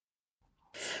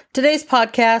Today's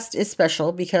podcast is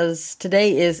special because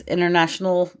today is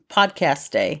International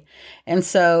Podcast Day. And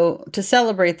so to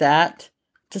celebrate that,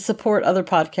 to support other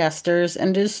podcasters,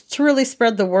 and just to really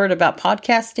spread the word about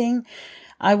podcasting,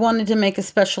 I wanted to make a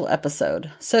special episode.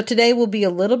 So today will be a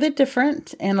little bit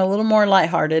different and a little more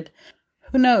lighthearted.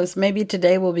 Who knows, maybe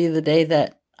today will be the day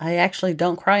that I actually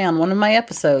don't cry on one of my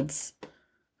episodes.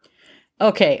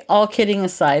 Okay, all kidding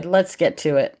aside, let's get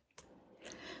to it.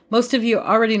 Most of you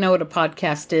already know what a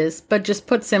podcast is, but just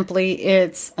put simply,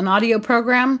 it's an audio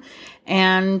program,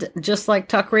 and just like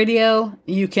talk radio,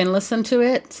 you can listen to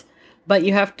it, but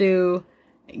you have to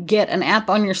get an app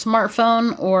on your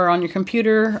smartphone or on your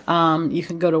computer. You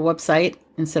can go to a website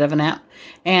instead of an app,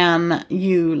 and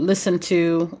you listen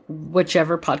to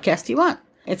whichever podcast you want.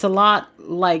 It's a lot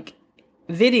like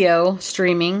video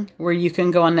streaming, where you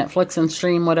can go on Netflix and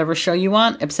stream whatever show you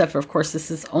want, except for, of course, this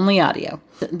is only audio.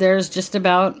 There's just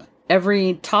about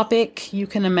every topic you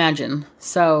can imagine.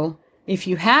 So if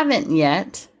you haven't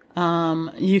yet,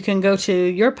 you can go to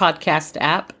your podcast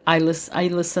app. I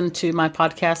listen to my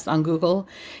podcast on Google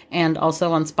and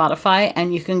also on Spotify,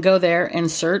 and you can go there and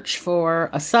search for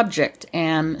a subject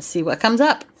and see what comes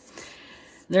up.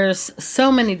 There's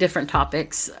so many different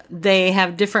topics. They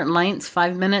have different lengths,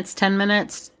 5 minutes, 10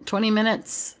 minutes, 20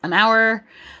 minutes, an hour.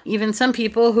 Even some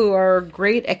people who are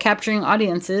great at capturing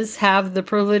audiences have the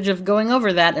privilege of going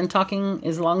over that and talking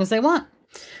as long as they want.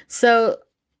 So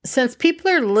since people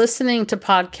are listening to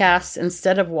podcasts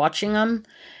instead of watching them,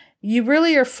 you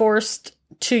really are forced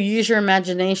to use your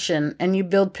imagination, and you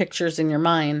build pictures in your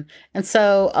mind. And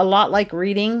so a lot like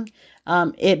reading,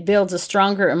 it builds a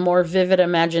stronger and more vivid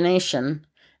imagination.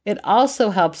 It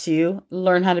also helps you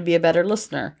learn how to be a better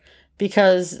listener,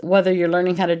 because whether you're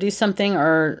learning how to do something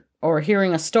or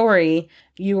hearing a story,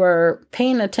 you are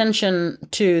paying attention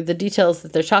to the details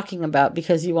that they're talking about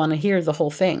because you want to hear the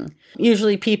whole thing.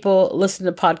 Usually people listen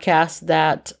to podcasts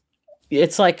that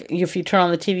it's like if you turn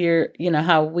on the TV, you know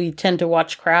how we tend to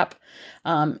watch crap.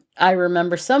 I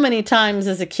remember so many times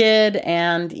as a kid,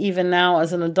 and even now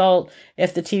as an adult,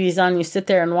 if the TV's on, you sit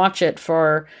there and watch it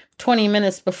for 20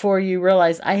 minutes before you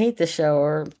realize, I hate this show.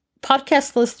 Or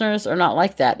podcast listeners are not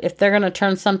like that. If they're going to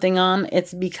turn something on,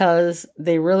 it's because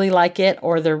they really like it,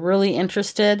 or they're really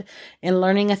interested in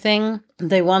learning a thing.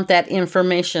 They want that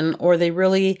information, or they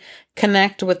really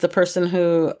connect with the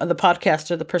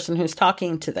podcaster, the person who's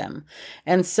talking to them.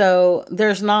 And so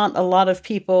there's not a lot of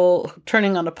people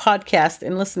turning on a podcast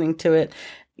and listening to it,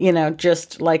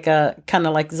 just like a kind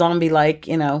of like zombie-like,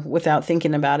 without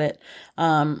thinking about it.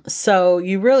 So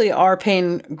you really are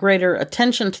paying greater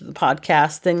attention to the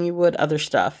podcast than you would other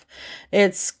stuff.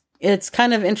 It's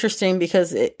kind of interesting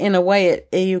because in a way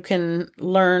you can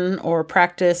learn or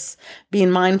practice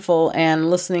being mindful and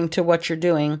listening to what you're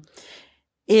doing.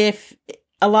 If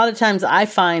a lot of times I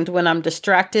find when I'm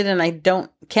distracted and I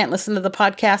can't listen to the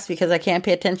podcast because I can't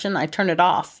pay attention, I turn it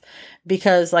off.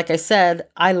 Because like I said,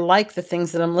 I like the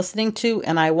things that I'm listening to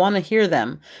and I want to hear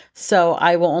them. So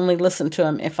I will only listen to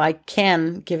them if I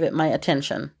can give it my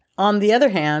attention. On the other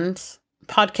hand,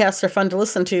 podcasts are fun to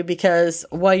listen to because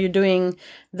while you're doing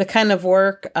the kind of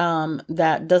work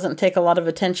that doesn't take a lot of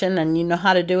attention and you know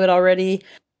how to do it already,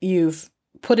 you've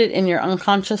put it in your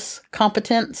unconscious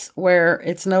competence where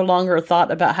it's no longer a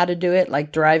thought about how to do it,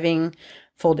 like driving,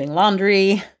 folding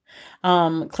laundry,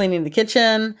 cleaning the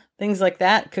kitchen, things like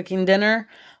that, cooking dinner.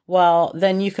 Well,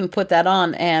 then you can put that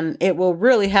on and it will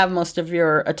really have most of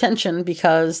your attention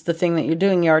because the thing that you're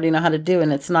doing, you already know how to do.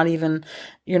 And it's not even,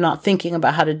 you're not thinking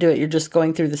about how to do it. You're just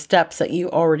going through the steps that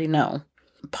you already know.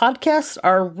 Podcasts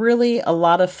are really a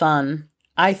lot of fun.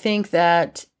 I think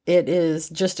that it is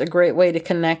just a great way to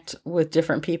connect with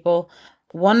different people.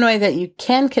 One way that you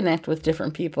can connect with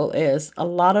different people is a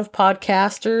lot of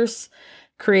podcasters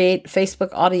create Facebook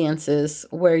audiences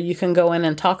where you can go in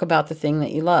and talk about the thing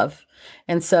that you love.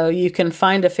 And so you can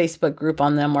find a Facebook group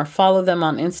on them or follow them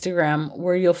on Instagram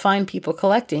where you'll find people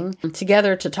collecting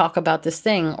together to talk about this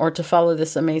thing or to follow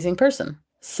this amazing person.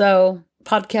 So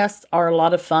podcasts are a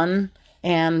lot of fun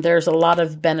and there's a lot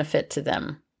of benefit to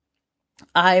them.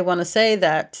 I want to say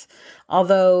that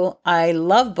although I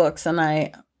love books and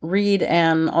I read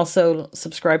and also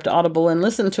subscribe to Audible and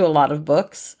listen to a lot of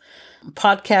books,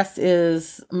 podcast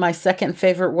is my second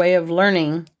favorite way of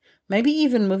learning, maybe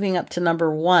even moving up to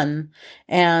number one.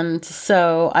 And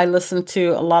so I listen to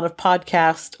a lot of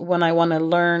podcasts when I want to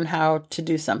learn how to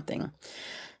do something.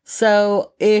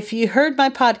 So if you heard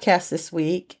my podcast this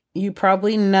week, you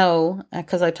probably know,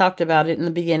 because I talked about it in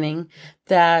the beginning,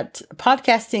 that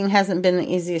podcasting hasn't been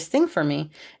the easiest thing for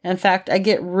me. In fact, I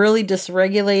get really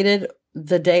dysregulated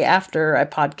the day after I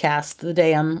podcast, the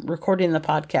day I'm recording the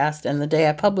podcast, and the day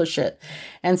I publish it.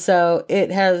 And so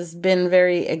it has been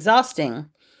very exhausting.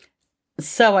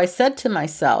 So I said to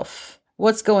myself,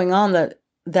 what's going on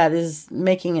that is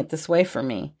making it this way for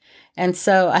me? And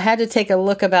so I had to take a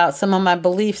look about some of my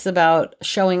beliefs about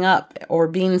showing up or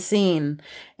being seen.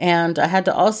 And I had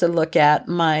to also look at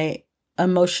my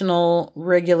emotional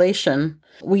regulation.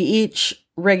 We each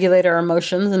regulate our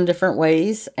emotions in different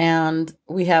ways, and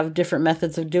we have different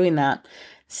methods of doing that.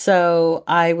 So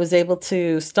I was able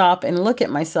to stop and look at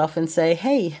myself and say,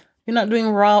 hey, you're not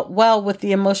doing well with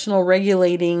the emotional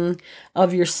regulating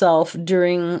of yourself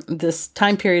during this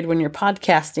time period when you're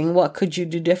podcasting. What could you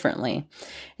do differently?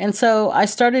 And so I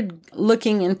started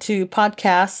looking into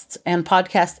podcasts and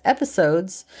podcast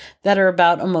episodes that are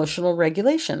about emotional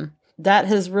regulation. That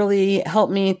has really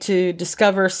helped me to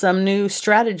discover some new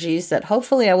strategies that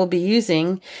hopefully I will be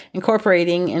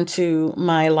incorporating into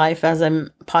my life as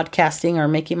I'm podcasting or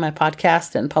making my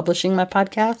podcast and publishing my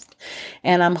podcast.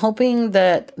 And I'm hoping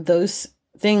that those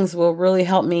things will really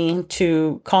help me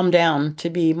to calm down, to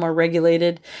be more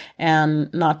regulated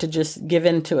and not to just give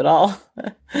in to it all.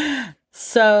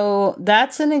 So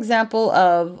that's an example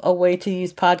of a way to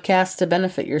use podcasts to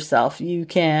benefit yourself. You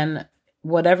can,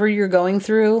 whatever you're going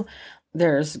through,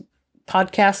 there's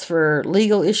podcasts for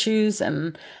legal issues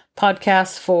and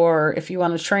podcasts for if you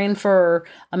want to train for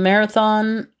a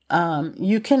marathon.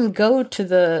 You can go to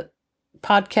the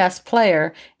podcast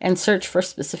player and search for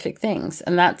specific things.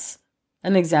 And that's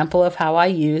an example of how I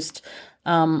used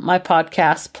my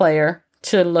podcast player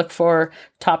to look for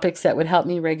topics that would help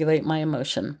me regulate my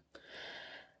emotion.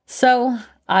 So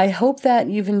I hope that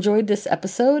you've enjoyed this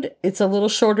episode. It's a little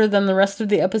shorter than the rest of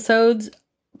the episodes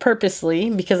purposely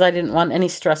because I didn't want any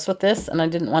stress with this and I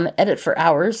didn't want to edit for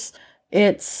hours.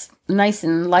 It's nice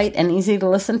and light and easy to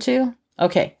listen to.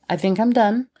 Okay, I think I'm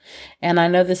done. And I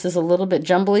know this is a little bit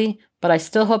jumbly, but I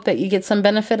still hope that you get some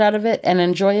benefit out of it and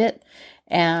enjoy it.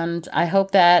 And I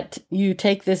hope that you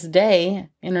take this day,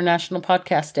 International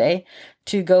Podcast Day,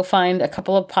 to go find a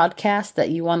couple of podcasts that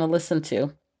you want to listen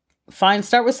to.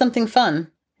 Start with something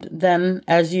fun. Then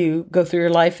as you go through your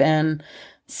life and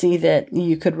see that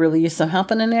you could really use some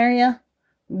help in an area,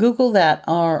 Google that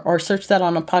or search that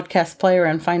on a podcast player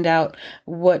and find out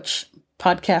which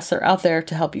podcasts are out there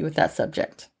to help you with that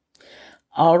subject.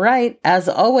 All right. As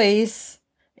always,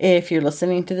 if you're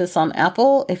listening to this on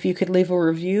Apple, if you could leave a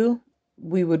review,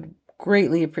 I would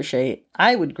greatly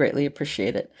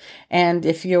appreciate it. And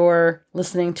if you're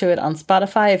listening to it on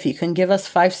Spotify, if you can give us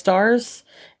 5 stars,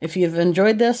 if you've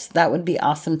enjoyed this, that would be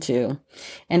awesome too.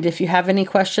 And if you have any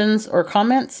questions or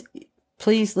comments,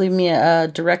 please leave me a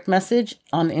direct message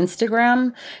on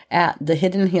Instagram at The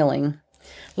Hidden Healing.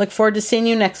 Look forward to seeing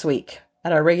you next week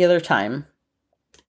at our regular time.